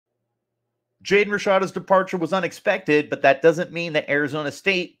Jaden Rashada's departure was unexpected, but that doesn't mean that Arizona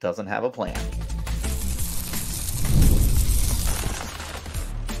State doesn't have a plan.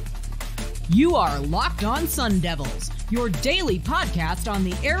 You are Locked On Sun Devils, your daily podcast on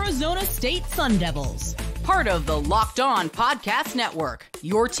the Arizona State Sun Devils. Part of the Locked On Podcast Network,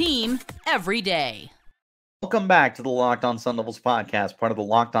 your team every day. Welcome back to the Locked On Sun Devils podcast, part of the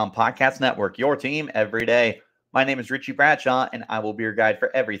Locked On Podcast Network, your team every day. My name is Richie Bradshaw, and I will be your guide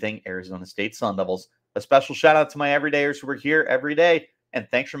for everything Arizona State Sun Devils. A special shout out to my everydayers who are here every day, and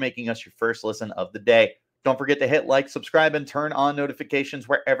thanks for making us your first listen of the day. Don't forget to hit like, subscribe, and turn on notifications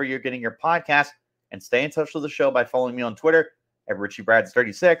wherever you're getting your podcast, and stay in touch with the show by following me on Twitter at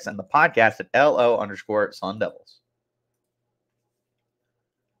RichieBrads36 and the podcast at LO_Sun Devils.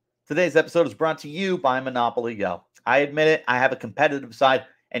 Today's episode is brought to you by Monopoly Go. I admit it, I have a competitive side,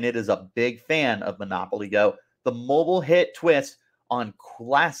 and it is a big fan of Monopoly Go, the mobile hit twist on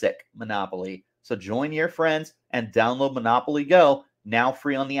classic Monopoly. So join your friends and download Monopoly Go, now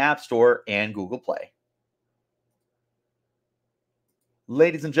free on the App Store and Google Play.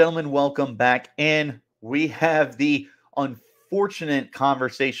 Ladies and gentlemen, welcome back in. We have the unfortunate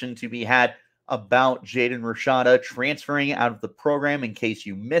conversation to be had about Jaden Rashada transferring out of the program. In case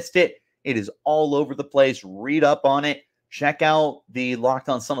you missed it, it is all over the place. Read up on it. Check out the Locked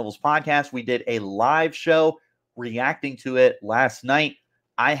On Sun Devils podcast. We did a live show reacting to it last night.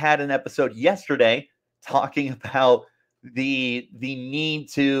 I had an episode yesterday talking about the need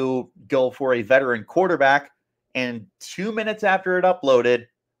to go for a veteran quarterback. And 2 minutes after it uploaded,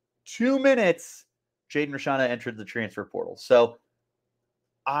 2 minutes, Jaden Rashada entered the transfer portal. So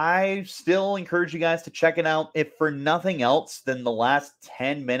I still encourage you guys to check it out. If for nothing else than the last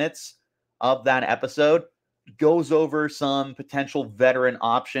 10 minutes of that episode goes over some potential veteran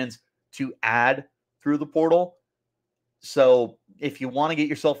options to add through the portal. So if you want to get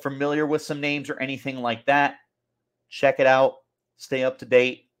yourself familiar with some names or anything like that, check it out. Stay up to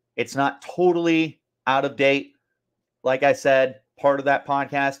date. It's not totally out of date. Like I said, part of that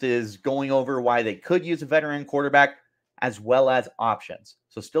podcast is going over why they could use a veteran quarterback as well as options.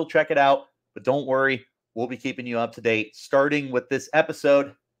 So still check it out, but don't worry. We'll be keeping you up to date, starting with this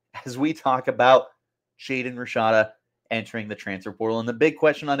episode as we talk about Jaden Rashada entering the transfer portal. And the big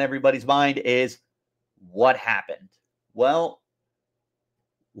question on everybody's mind is, what happened? Well,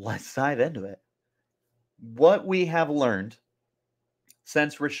 let's dive into it. What we have learned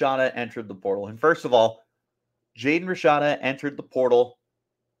since Rashada entered the portal. And first of all, Jaden Rashada entered the portal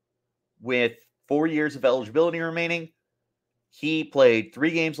with 4 years of eligibility remaining. He played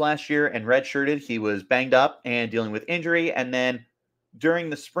 3 games last year and redshirted. He was banged up and dealing with injury. And then during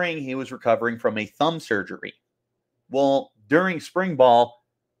the spring, he was recovering from a thumb surgery. Well, during spring ball,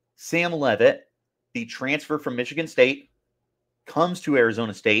 Sam Leavitt, the transfer from Michigan State, comes to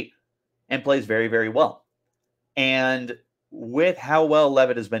Arizona State and plays very, very well. And with how well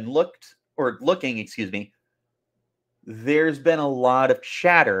Leavitt has been looking, there's been a lot of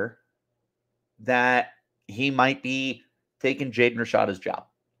chatter that he might be taking Jaden Rashada's job.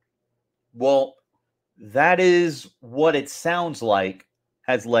 Well, that is what it sounds like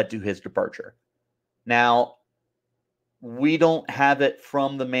has led to his departure. Now, we don't have it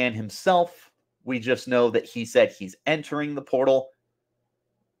from the man himself. We just know that he said he's entering the portal.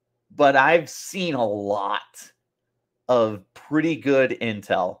 But I've seen a lot of pretty good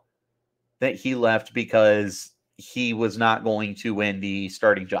intel that he left because he was not going to win the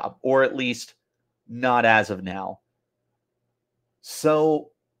starting job, or at least not as of now.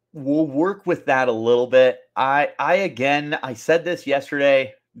 So we'll work with that a little bit. I said this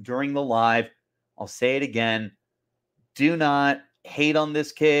yesterday during the live. I'll say it again. Do not hate on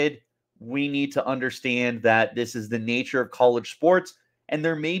this kid. We need to understand that this is the nature of college sports, and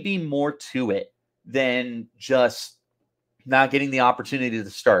there may be more to it than just not getting the opportunity to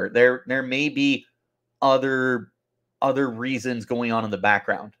start. There may be other reasons going on in the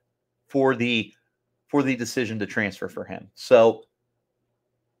background for the decision to transfer for him. So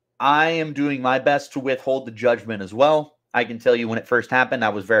I am doing my best to withhold the judgment as well. I can tell you when it first happened, I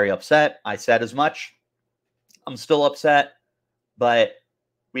was very upset. I said as much. I'm still upset, but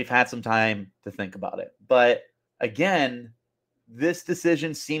we've had some time to think about it. But again, this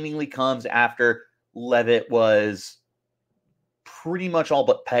decision seemingly comes after Leavitt was pretty much all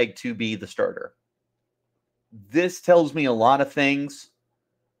but pegged to be the starter. This tells me a lot of things.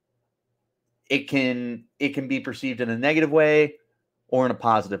 It can be perceived in a negative way or in a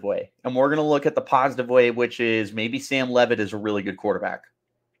positive way. And we're going to look at the positive way, which is maybe Sam Leavitt is a really good quarterback,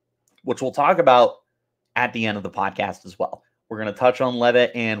 which we'll talk about at the end of the podcast as well. We're going to touch on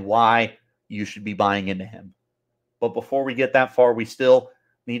Leavitt and why you should be buying into him. But before we get that far, we still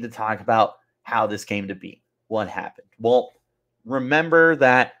need to talk about how this came to be, what happened. Well, remember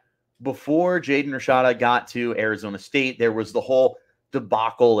that before Jaden Rashada got to Arizona State, there was the whole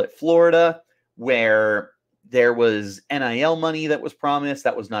debacle at Florida where there was NIL money that was promised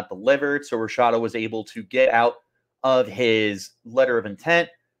that was not delivered. So Rashada was able to get out of his letter of intent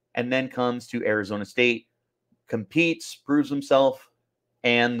and then comes to Arizona State, competes, proves himself,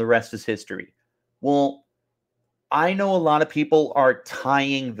 and the rest is history. Well, I know a lot of people are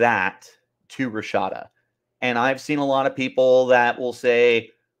tying that to Rashada. And I've seen a lot of people that will say,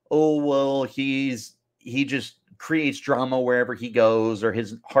 oh, well, he just creates drama wherever he goes or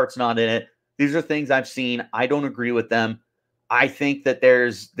his heart's not in it. These are things I've seen. I don't agree with them. I think that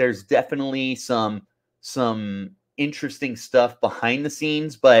there's definitely some interesting stuff behind the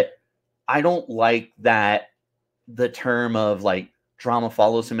scenes, but I don't like that the term of like drama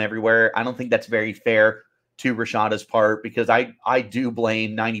follows him everywhere. I don't think that's very fair to Rashada's part because I do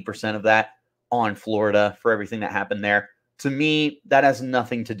blame 90% of that on Florida for everything that happened there. To me, that has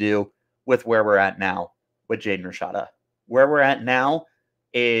nothing to do with where we're at now with Jaden Rashada. Where we're at now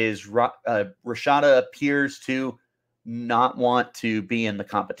is Rashada appears to not want to be in the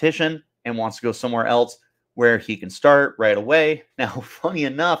competition and wants to go somewhere else where he can start right away. Now, funny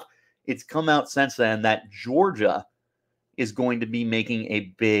enough, it's come out since then that Georgia is going to be making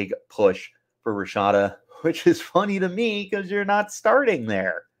a big push for Rashada, which is funny to me because you're not starting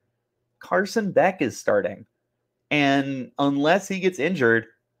there. Carson Beck is starting. And unless he gets injured,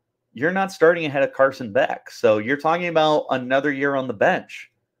 you're not starting ahead of Carson Beck. So you're talking about another year on the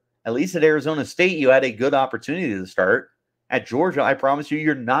bench. At least at Arizona State, you had a good opportunity to start. At Georgia, I promise you,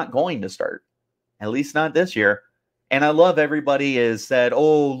 you're not going to start. At least not this year. And I love everybody has said,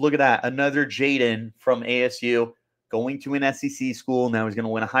 oh, look at that. Another Jaden from ASU going to an SEC school. Now he's going to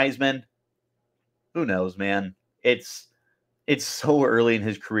win a Heisman. Who knows, man? It's so early in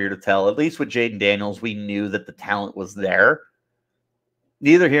his career to tell. At least with Jaden Daniels, we knew that the talent was there.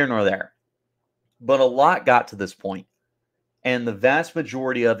 Neither here nor there. But a lot got to this point. And the vast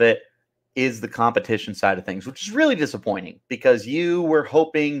majority of it is the competition side of things, which is really disappointing because you were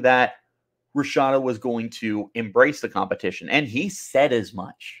hoping that Rashada was going to embrace the competition. And he said as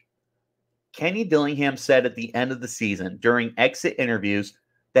much. Kenny Dillingham said at the end of the season during exit interviews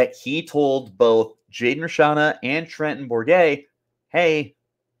that he told both Jaden Rashada and Trenton Bourguet, hey,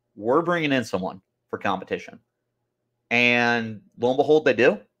 we're bringing in someone for competition. And lo and behold, they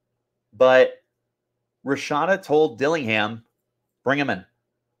do. But Rashada told Dillingham, bring him in.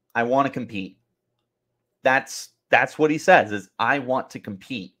 I want to compete. That's what he says is, I want to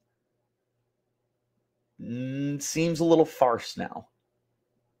compete. Seems a little farce now.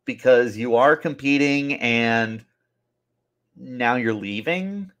 Because you are competing and now you're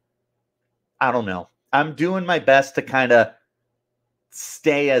leaving. I don't know. I'm doing my best to kind of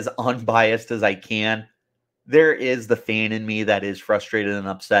stay as unbiased as I can. There is the fan in me that is frustrated and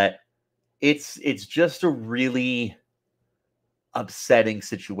upset. It's just a really upsetting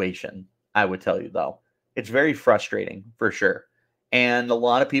situation, I would tell you, though. It's very frustrating, for sure. And a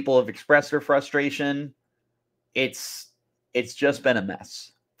lot of people have expressed their frustration. It's just been a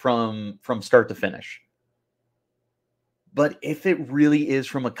mess from start to finish. But if it really is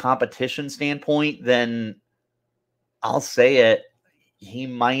from a competition standpoint, then I'll say it. He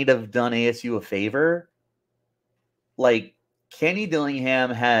might have done ASU a favor. Like, Kenny Dillingham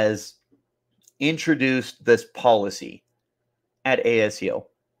has introduced this policy at ASU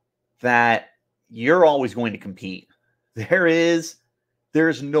that you're always going to compete. There's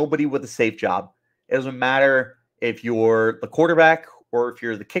nobody with a safe job. It doesn't matter if you're the quarterback or if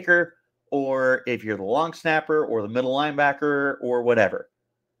you're the kicker or if you're the long snapper or the middle linebacker or whatever.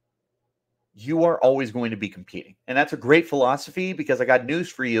 You are always going to be competing. And that's a great philosophy because I got news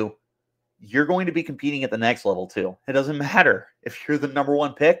for you. You're going to be competing at the next level too. It doesn't matter if you're the number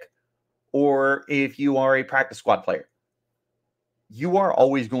one pick or if you are a practice squad player. You are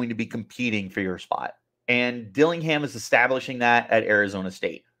always going to be competing for your spot. And Dillingham is establishing that at Arizona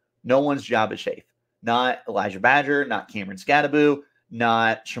State. No one's job is safe. Not Elijah Badger, not Cameron Scadaboo,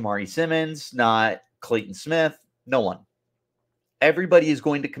 not Shamari Simmons, not Clayton Smith, no one. Everybody is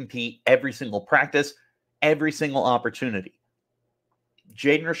going to compete every single practice, every single opportunity.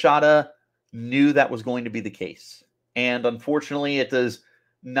 Jaden Rashada knew that was going to be the case. And unfortunately, it does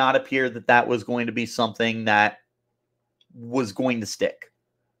not appear that that was going to be something that was going to stick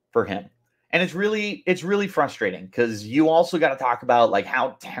for him. And it's really frustrating because you also got to talk about like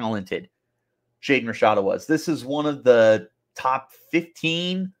how talented Jaden Rashada was. This is one of the top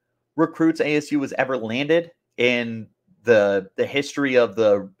 15 recruits ASU has ever landed in the history of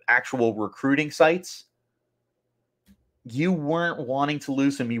the actual recruiting sites. you weren't wanting to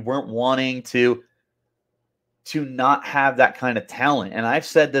lose him. You weren't wanting to not have that kind of talent. And I've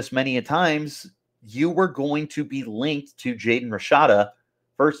said this many a times, you were going to be linked to Jaden Rashada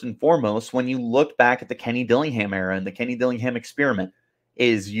first and foremost when you look back at the Kenny Dillingham era and the Kenny Dillingham experiment,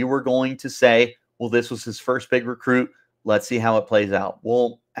 is you were going to say, well, this was his first big recruit. Let's see how it plays out.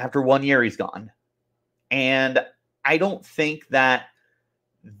 Well, after 1 year, he's gone. And I don't think that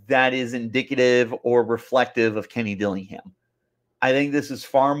is indicative or reflective of Kenny Dillingham. I think this is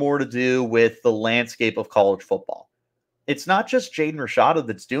far more to do with the landscape of college football. It's not just Jaden Rashada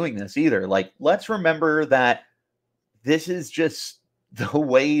that's doing this either. Like, let's remember that this is just the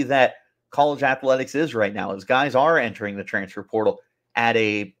way that college athletics is right now, as guys are entering the transfer portal at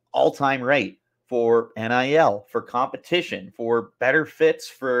a all-time rate for NIL, for competition, for better fits,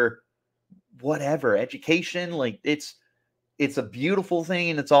 for whatever, education. Like, it's a beautiful thing,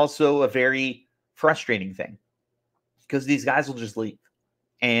 and it's also a very frustrating thing because these guys will just leave.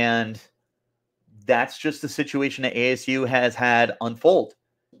 And that's just the situation that ASU has had unfold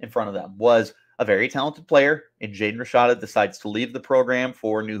in front of them. Was a very talented player, and Jaden Rashada decides to leave the program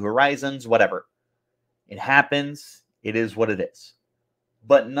for new horizons, whatever. It happens. It is what it is.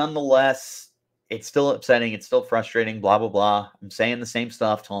 But nonetheless, it's still upsetting. It's still frustrating, blah, blah, blah. I'm saying the same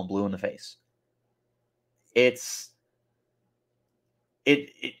stuff till I'm blue in the face.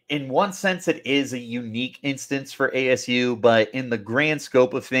 In one sense, it is a unique instance for ASU, but in the grand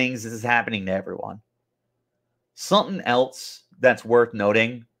scope of things, this is happening to everyone. Something else that's worth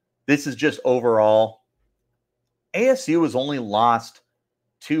noting, this is just overall, ASU has only lost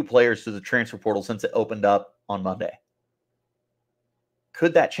 2 players to the transfer portal since it opened up on Monday.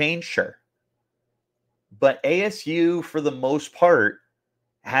 Could that change? Sure. But ASU, for the most part,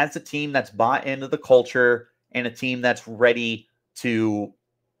 has a team that's bought into the culture and a team that's ready to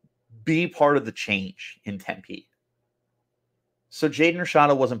be part of the change in Tempe. So Jaden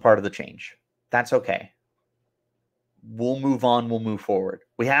Rashada wasn't part of the change. That's okay. We'll move on. We'll move forward.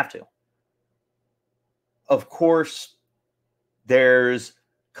 We have to. Of course, there's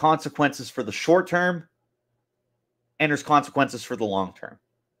consequences for the short term and there's consequences for the long term.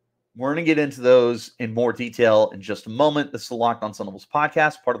 We're going to get into those in more detail in just a moment. This is the Locked On Sun Devils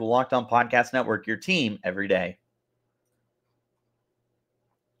podcast, part of the Locked On Podcast Network, your team every day.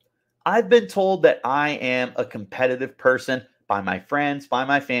 I've been told that I am a competitive person by my friends, by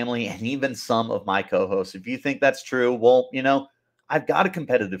my family, and even some of my co-hosts. If you think that's true, well, I've got a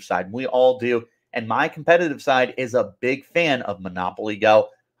competitive side. We all do. And my competitive side is a big fan of Monopoly Go.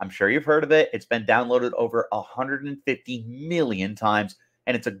 I'm sure you've heard of it. It's been downloaded over 150 million times.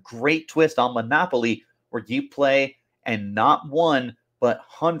 And it's a great twist on Monopoly where you play and not one, but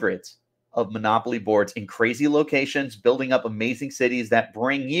hundreds of Monopoly boards in crazy locations, building up amazing cities that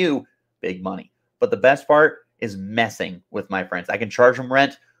bring you big money. But the best part is messing with my friends. I can charge them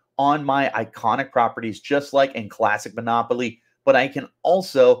rent on my iconic properties, just like in classic Monopoly, but I can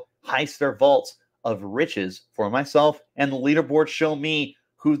also heist their vaults of riches for myself, and the leaderboards show me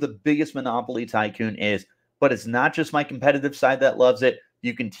who the biggest Monopoly tycoon is. But it's not just my competitive side that loves it.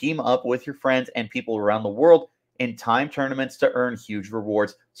 You can team up with your friends and people around the world in time tournaments to earn huge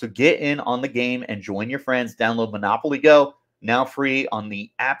rewards. So get in on the game and join your friends. Download Monopoly Go, now free on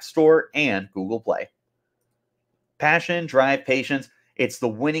the App Store and Google Play. Passion, drive, patience. It's the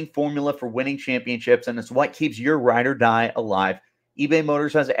winning formula for winning championships, and it's what keeps your ride or die alive. eBay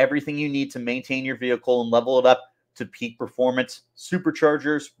Motors has everything you need to maintain your vehicle and level it up to peak performance.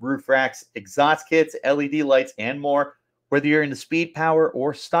 Superchargers, roof racks, exhaust kits, LED lights, and more. Whether you're into speed, power,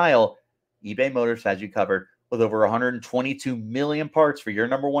 or style, eBay Motors has you covered. With over 122 million parts for your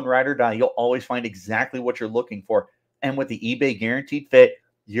number one ride or die, you'll always find exactly what you're looking for. And with the eBay Guaranteed Fit,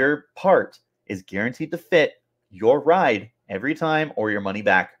 your part is guaranteed to fit your ride every time or your money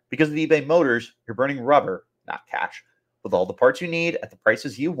back. Because of eBay Motors, you're burning rubber, not cash. With all the parts you need at the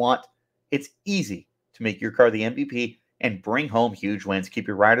prices you want, it's easy to make your car the MVP and bring home huge wins. Keep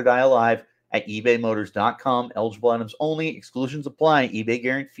your ride or die alive at ebaymotors.com. Eligible items only. Exclusions apply. eBay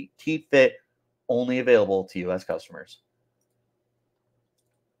Guaranteed Fit only available to U.S. customers.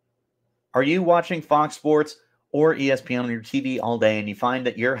 Are you watching Fox Sports or ESPN on your TV all day and you find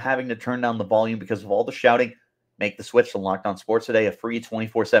that you're having to turn down the volume because of all the shouting? Make the switch to Locked On Sports Today, a free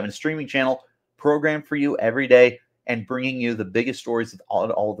 24/7 streaming channel programmed for you every day and bringing you the biggest stories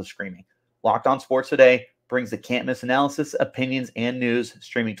of all the screaming. Locked On Sports Today brings the can't-miss analysis, opinions, and news,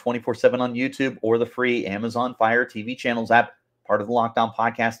 streaming 24/7 on YouTube or the free Amazon Fire TV channels app, part of the Locked On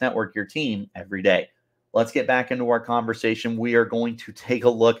Podcast Network, your team every day. Let's get back into our conversation. We are going to take a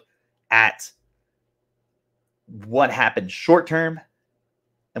look at what happens short-term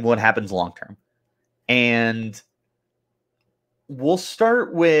and what happens long-term. And we'll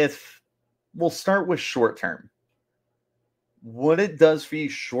start with short term. What it does for you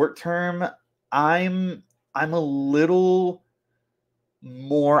short term, I'm a little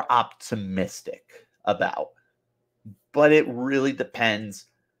more optimistic about, but it really depends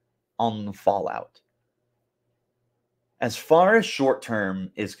on the fallout. As far as short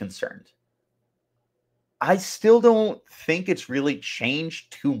term is concerned, I still don't think it's really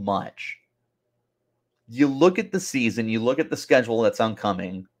changed too much. You look at the season, you look at the schedule that's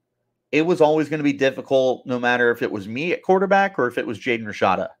oncoming. It was always going to be difficult, no matter if it was me at quarterback or if it was Jaden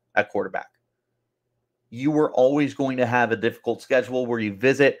Rashada at quarterback. You were always going to have a difficult schedule where you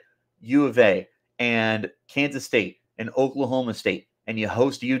visit U of A and Kansas State and Oklahoma State, and you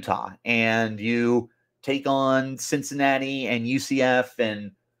host Utah, and you take on Cincinnati and UCF,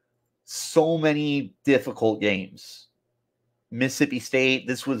 and so many difficult games. Mississippi State,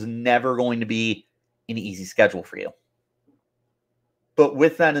 this was never going to be an easy schedule for you. But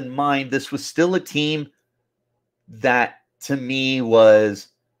with that in mind, this was still a team that, to me, was,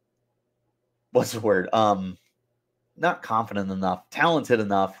 what's the word? Not confident enough, talented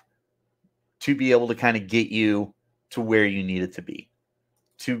enough to be able to kind of get you to where you needed to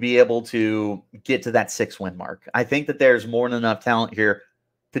be able to get to that 6-win mark. I think that there's more than enough talent here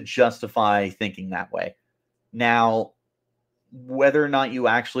to justify thinking that way. Now, whether or not you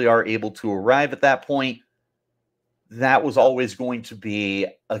actually are able to arrive at that point, that was always going to be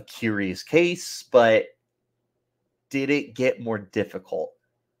a curious case, but did it get more difficult?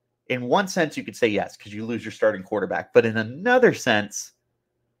 In one sense, you could say yes, because you lose your starting quarterback. But in another sense,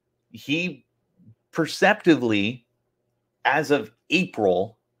 he perceptively, as of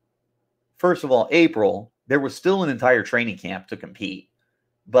April, first of all, April, there was still an entire training camp to compete.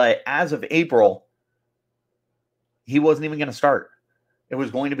 But as of April, he wasn't even going to start. It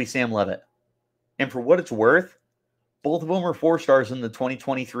was going to be Sam Leavitt. And for what it's worth, both of them were 4-stars in the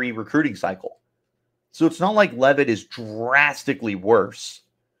 2023 recruiting cycle. So it's not like Leavitt is drastically worse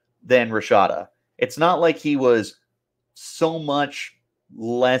than Rashada. It's not like he was so much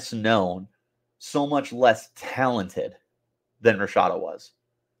less known, so much less talented than Rashada was.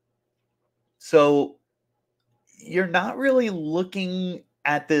 So you're not really looking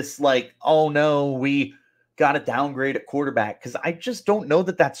at this like, oh no, we got a downgrade at quarterback, because I just don't know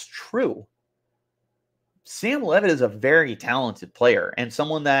that that's true. Sam Leavitt is a very talented player and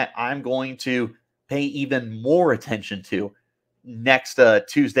someone that I'm going to pay even more attention to next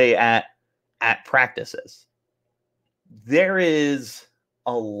Tuesday at practices. There is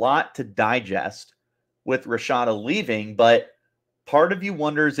a lot to digest with Rashada leaving, but part of you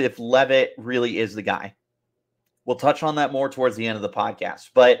wonders if Leavitt really is the guy. We'll touch on that more towards the end of the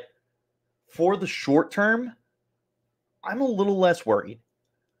podcast. But for the short term, I'm a little less worried,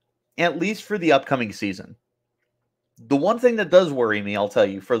 at least for the upcoming season. The one thing that does worry me, I'll tell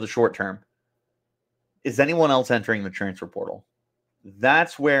you, for the short term, is anyone else entering the transfer portal.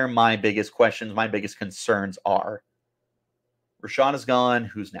 That's where my biggest questions, my biggest concerns are. Rashada's gone.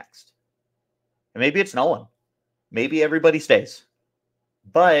 Who's next? And maybe it's no one. Maybe everybody stays.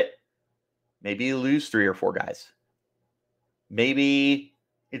 But maybe you lose 3 or 4 guys. Maybe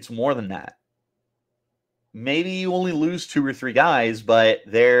it's more than that. Maybe you only lose 2 or 3 guys, but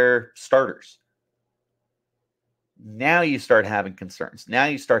they're starters. Now you start having concerns. Now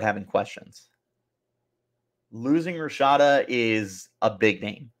you start having questions. Losing Rashada is a big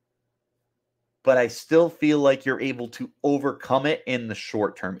name. But I still feel like you're able to overcome it in the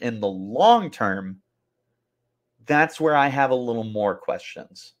short term. In the long term, that's where I have a little more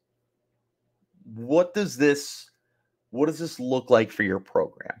questions. What does this look like for your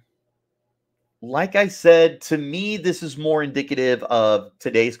program? Like I said, to me, this is more indicative of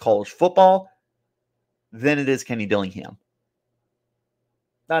today's college football than it is Kenny Dillingham.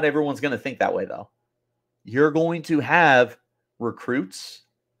 Not everyone's going to think that way, though. You're going to have recruits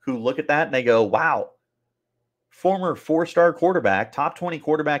who look at that and they go, wow, former 4-star quarterback, top 20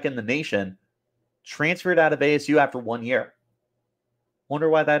 quarterback in the nation, transferred out of ASU after 1 year. Wonder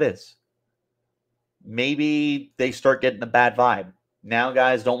why that is. Maybe they start getting a bad vibe. Now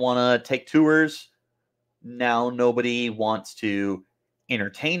guys don't want to take tours. Now nobody wants to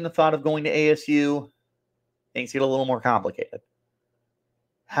entertain the thought of going to ASU. Things get a little more complicated.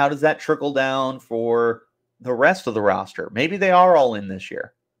 How does that trickle down for the rest of the roster? Maybe they are all in this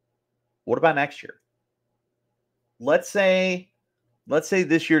year. What about next year? Let's say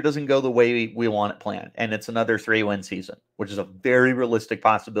this year doesn't go the way we want it planned, and it's another 3-win season, which is a very realistic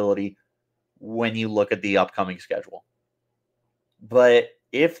possibility when you look at the upcoming schedule. But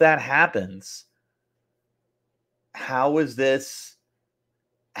if that happens, how is this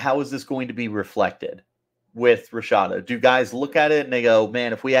going to be reflected? with Rashada? Do guys look at it and they go,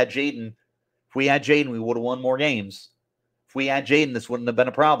 man, if we had Jaden, we would have won more games. If we had Jaden, this wouldn't have been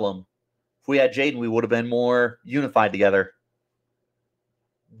a problem. If we had Jaden, we would have been more unified together.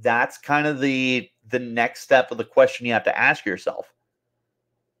 That's kind of the next step of the question you have to ask yourself.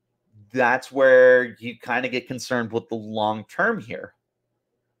 That's where you kind of get concerned with the long term here.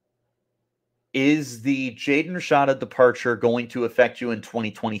 Is the Jaden Rashada departure going to affect you in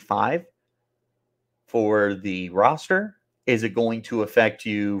 2025 for the roster? Is it going to affect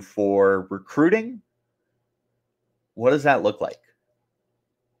you for recruiting? What does that look like?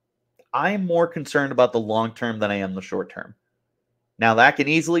 I'm more concerned about the long term than I am the short term. Now, that can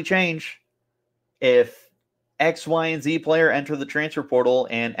easily change. If X, Y, and Z player enter the transfer portal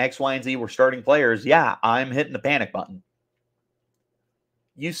and X, Y, and Z were starting players, yeah, I'm hitting the panic button.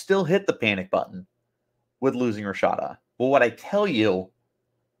 You still hit the panic button with losing Rashada. Well, what I tell you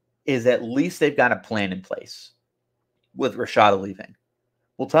is at least they've got a plan in place with Rashada leaving.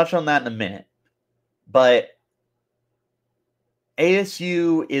 We'll touch on that in a minute. But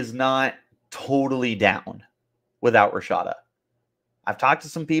ASU is not totally down without Rashada. I've talked to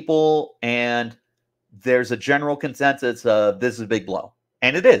some people, and there's a general consensus of this is a big blow.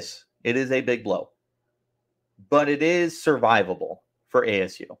 And it is. It is a big blow. But it is survivable for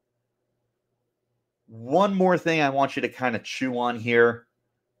ASU. One more thing I want you to kind of chew on here.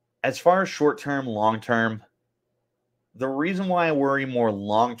 As far as short-term, long-term, the reason why I worry more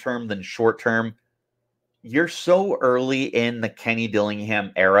long-term than short-term, you're so early in the Kenny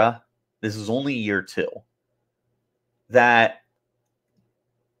Dillingham era, this is only year 2, that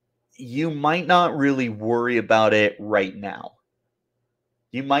you might not really worry about it right now.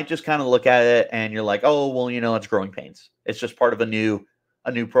 You might just kind of look at it and you're like, oh, well, it's growing pains. It's just part of a new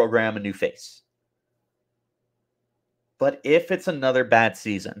program, a new face. But if it's another bad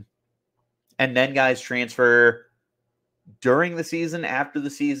season, and then guys transfer during the season, after the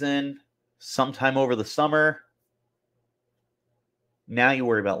season, sometime over the summer, now you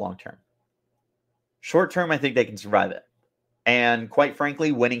worry about long-term. Short-term, I think they can survive it. And quite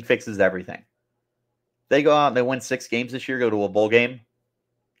frankly, winning fixes everything. They go out and they win 6 games this year, go to a bowl game.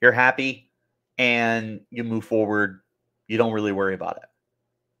 You're happy, and you move forward. You don't really worry about it.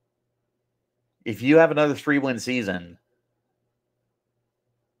 If you have another 3-win season,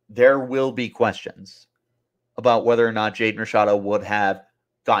 there will be questions about whether or not Jaden Rashada would have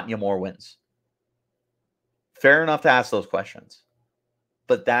gotten you more wins. Fair enough to ask those questions.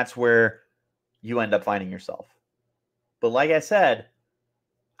 But that's where you end up finding yourself. But like I said,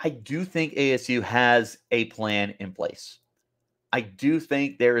 I do think ASU has a plan in place. I do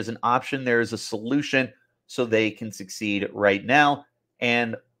think there is an option, there is a solution so they can succeed right now.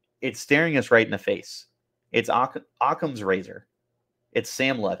 And it's staring us right in the face. It's Occam's razor. It's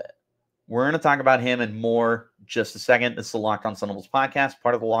Sam Leavitt. We're going to talk about him and more just a second. This is the Locked On Sun Devils podcast,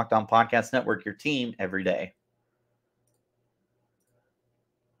 part of the Locked On Podcast Network, your team every day.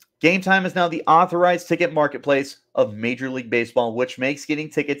 Game Time is now the authorized ticket marketplace of Major League Baseball, which makes getting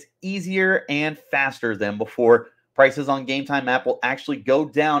tickets easier and faster than before. Prices on Game Time app will actually go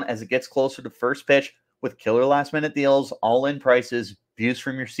down as it gets closer to first pitch with killer last-minute deals, all-in prices, views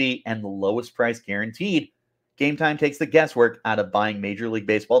from your seat, and the lowest price guaranteed. Game Time takes the guesswork out of buying Major League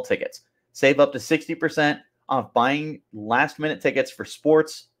Baseball tickets. Save up to 60% off buying last-minute tickets for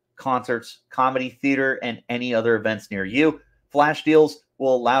sports, concerts, comedy, theater, and any other events near you. Flash deals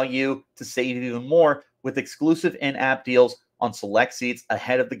will allow you to save even more with exclusive in-app deals on select seats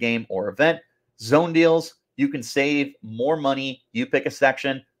ahead of the game or event. Zone deals, you can save more money. You pick a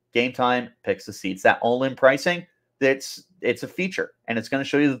section. Game Time picks the seats. That all-in pricing, it's a feature, and it's going to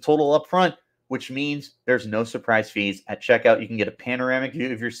show you the total up front, which means there's no surprise fees. At checkout, you can get a panoramic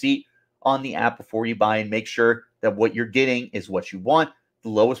view of your seat on the app before you buy and make sure that what you're getting is what you want. The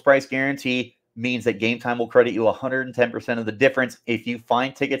lowest price guarantee means that Game Time will credit you 110% of the difference if you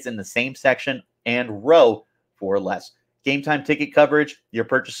find tickets in the same section and row for less. Game Time ticket coverage, your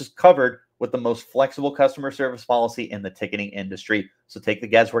purchase is covered with the most flexible customer service policy in the ticketing industry. So take the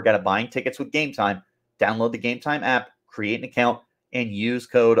guesswork out of buying tickets with Game Time. Download the Game Time app, create an account, and use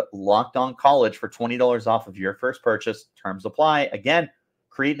code LOCKEDONCollege for $20 off of your first purchase. Terms apply. Again,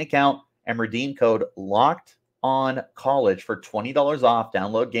 create an account and redeem code LOCKEDONCollege for $20 off.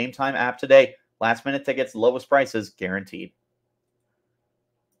 Download Game Time app today. Last minute tickets, lowest prices guaranteed.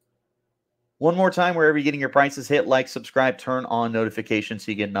 One more time, wherever you're getting your prices, hit like, subscribe, turn on notifications so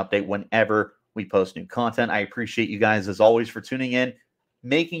you get an update whenever we post new content. I appreciate you guys, as always, for tuning in,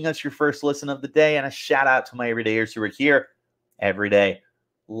 making us your first listen of the day, and a shout out to my everydayers who are here every day.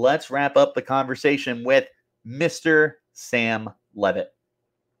 Let's wrap up the conversation with Mr. Sam Leavitt.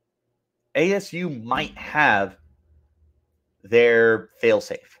 ASU might have their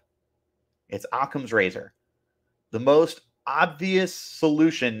failsafe. It's Occam's razor. The most obvious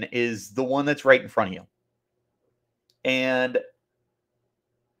solution is the one that's right in front of you. And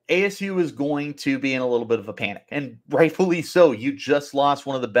ASU is going to be in a little bit of a panic, and rightfully so. You just lost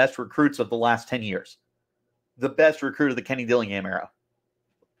one of the best recruits of the last 10 years, the best recruit of the Kenny Dillingham era,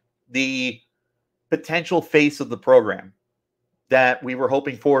 the potential face of the program that we were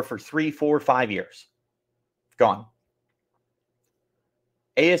hoping for 3, 4, 5 years. Gone.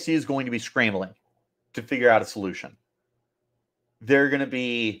 ASU is going to be scrambling to figure out a solution. They're going to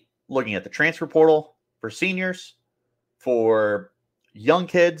be looking at the transfer portal for seniors, for young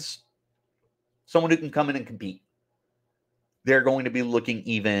kids, someone who can come in and compete. They're going to be looking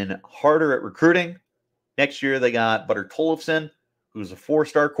even harder at recruiting. Next year, they got Butter Tollefson, who's a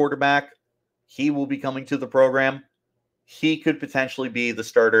 4-star quarterback. He will be coming to the program. He could potentially be the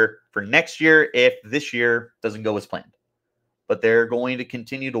starter for next year if this year doesn't go as planned. But they're going to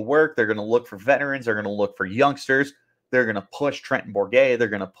continue to work. They're going to look for veterans. They're going to look for youngsters. They're going to push Trenton Bourguet. They're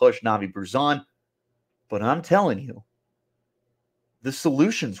going to push Navi Bruzan. But I'm telling you, the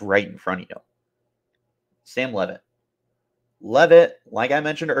solution's right in front of you. Sam Leavitt. Leavitt, like I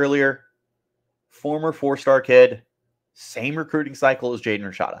mentioned earlier, former 4-star kid, same recruiting cycle as Jaden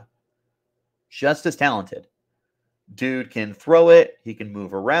Rashada. Just as talented. Dude can throw it. He can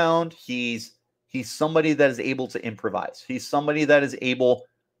move around. He's somebody that is able to improvise. He's somebody that is able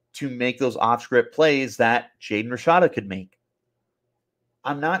to make those off-script plays that Jaden Rashada could make.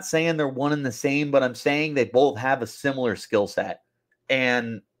 I'm not saying they're one and the same, but I'm saying they both have a similar skill set.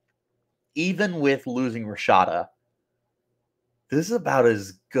 And even with losing Rashada, this is about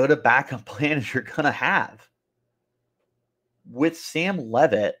as good a backup plan as you're going to have. With Sam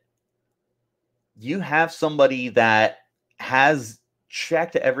Leavitt, you have somebody that has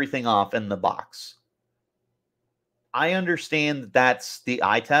checked everything off in the box. I understand that that's the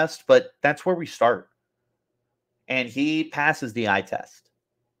eye test, but that's where we start. And he passes the eye test.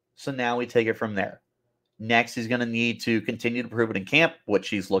 So now we take it from there. Next, he's going to need to continue to prove it in camp, which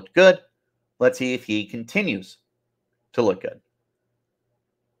he's looked good. Let's see if he continues to look good.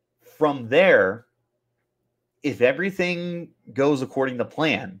 From there, if everything goes according to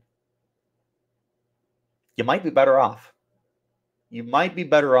plan, you might be better off. You might be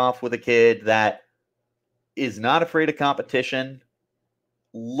better off with a kid that is not afraid of competition,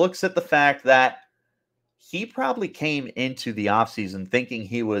 looks at the fact that he probably came into the offseason thinking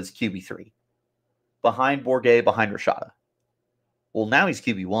he was QB3, behind Bourguet, behind Rashada. Well, now he's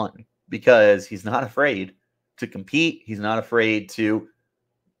QB1 because he's not afraid to compete. He's not afraid to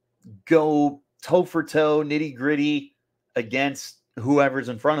go toe for toe, nitty gritty against whoever's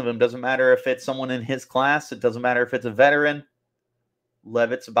in front of him. Doesn't matter if it's someone in his class. It doesn't matter if it's a veteran.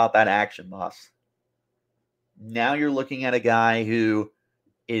 Leavitt's about that action, boss. Now you're looking at a guy who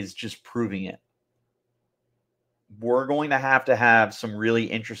is just proving it. We're going to have some really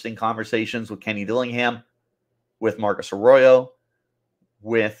interesting conversations with Kenny Dillingham, with Marcus Arroyo,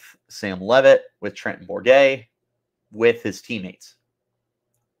 with Sam Leavitt, with Trenton Bourguet, with his teammates.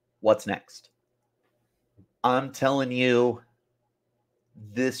 What's next? I'm telling you,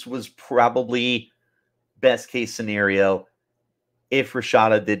 this was probably best case scenario if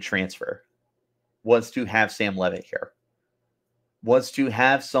Rashada did transfer, was to have Sam Leavitt here, was to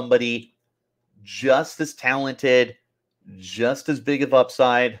have somebody just as talented, just as big of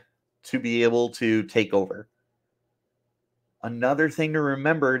upside to be able to take over. Another thing to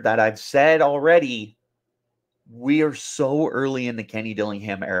remember that I've said already, we are so early in the Kenny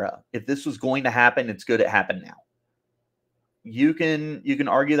Dillingham era. If this was going to happen, it's good it happened now. You can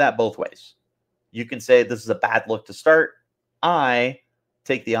argue that both ways. You can say this is a bad look to start. I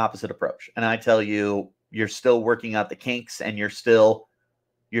take the opposite approach, and I tell you, you're still working out the kinks, and you're still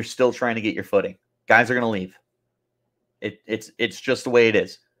trying to get your footing. Guys are going to leave. It's just the way it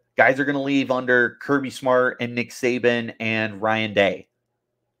is. Guys are going to leave under Kirby Smart and Nick Saban and Ryan Day.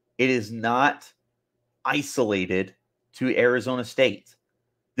 It is not isolated to Arizona State.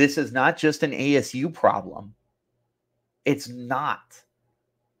 This is not just an ASU problem. It's not.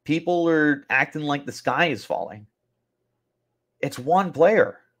 People are acting like the sky is falling. It's one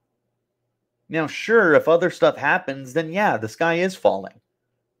player. Now, sure, if other stuff happens, then yeah, the sky is falling.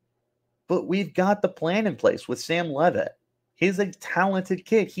 But we've got the plan in place with Sam Leavitt. He's a talented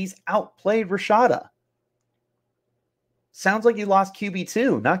kid. He's outplayed Rashada. Sounds like you lost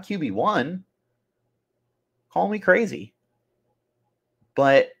QB2, not QB1. Call me crazy.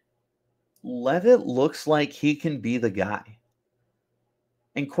 But Leavitt looks like he can be the guy.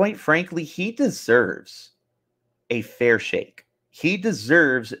 And quite frankly, he deserves a fair shake. He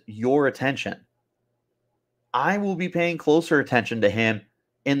deserves your attention. I will be paying closer attention to him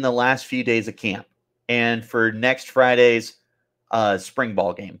in the last few days of camp and for next Friday's spring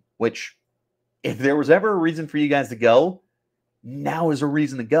ball game, which if there was ever a reason for you guys to go, now is a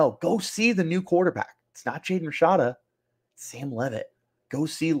reason to go. Go see the new quarterback. It's not Jaden Rashada. It's Sam Leavitt. Go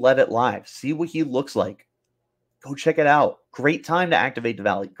see Leavitt live. See what he looks like. Go check it out. Great time to activate the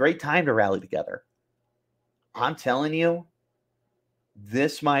Valley. Great time to rally together. I'm telling you,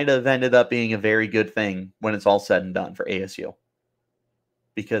 this might have ended up being a very good thing when it's all said and done for ASU.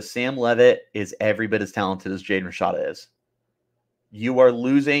 Because Sam Leavitt is every bit as talented as Jaden Rashada is. You are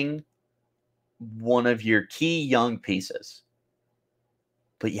losing one of your key young pieces,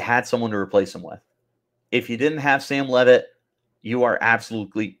 but you had someone to replace him with. If you didn't have Sam Leavitt, you are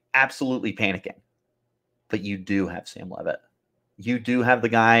absolutely panicking. But you do have Sam Leavitt. You do have the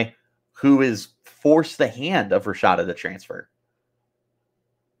guy who has forced the hand of Rashada to transfer.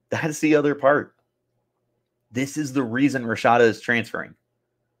 That's the other part. This is the reason Rashada is transferring,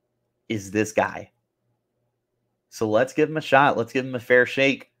 is this guy. So let's give him a shot. Let's give him a fair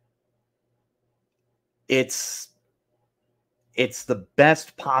shake. It's the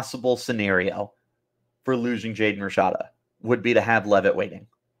best possible scenario for losing Jaden Rashada would be to have Leavitt waiting.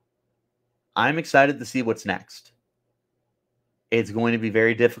 I'm excited to see what's next. It's going to be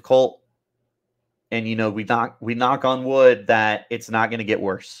very difficult. And, you know, we knock on wood that it's not going to get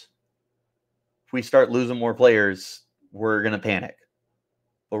worse. If we start losing more players, we're going to panic.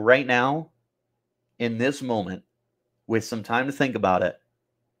 But right now, in this moment, with some time to think about it,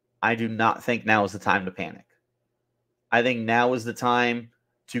 I do not think now is the time to panic. I think now is the time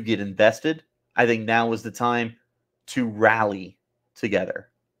to get invested. I think now is the time to rally together.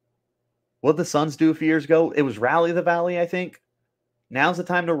 What did the Suns do a few years ago? It was rally the Valley, I think. Now's the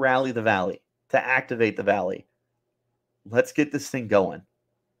time to rally the Valley, to activate the Valley. Let's get this thing going.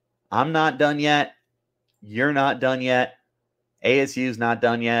 I'm not done yet. You're not done yet. ASU's not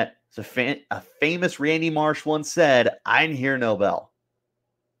done yet. So a famous Randy Marsh once said, I didn't hear no bell.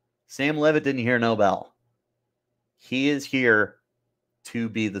 Sam Leavitt didn't hear no bell. He is here to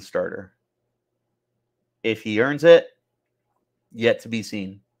be the starter. If he earns it, yet to be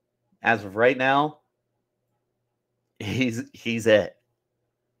seen. As of right now, he's it.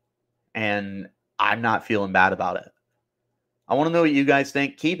 And I'm not feeling bad about it. I want to know what you guys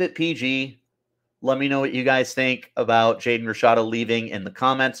think. Keep it PG. Let me know what you guys think about Jaden Rashada leaving in the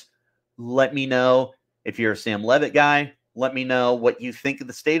comments. Let me know if you're a Sam Leavitt guy. Let me know what you think of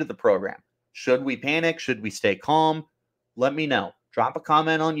the state of the program. Should we panic? Should we stay calm? Let me know. Drop a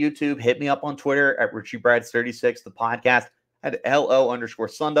comment on YouTube. Hit me up on Twitter at Richie Bradshaw36, the podcast at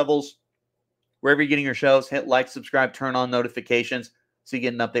LO_Sun Devils. Wherever you're getting your shows, hit like, subscribe, turn on notifications so you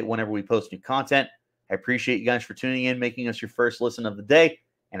get an update whenever we post new content. I appreciate you guys for tuning in, making us your first listen of the day.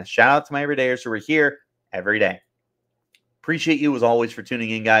 And a shout out to my everydayers who are here every day. Appreciate you as always for tuning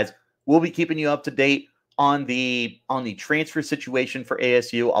in, guys. We'll be keeping you up to date on the transfer situation for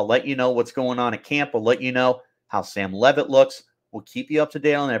ASU. I'll let you know what's going on at camp. I'll let you know how Sam Leavitt looks. We'll keep you up to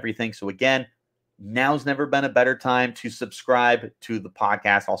date on everything. So again, now's never been a better time to subscribe to the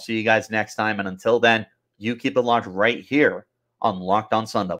podcast. I'll see you guys next time. And until then, you keep it locked right here on Locked On Sun Devils.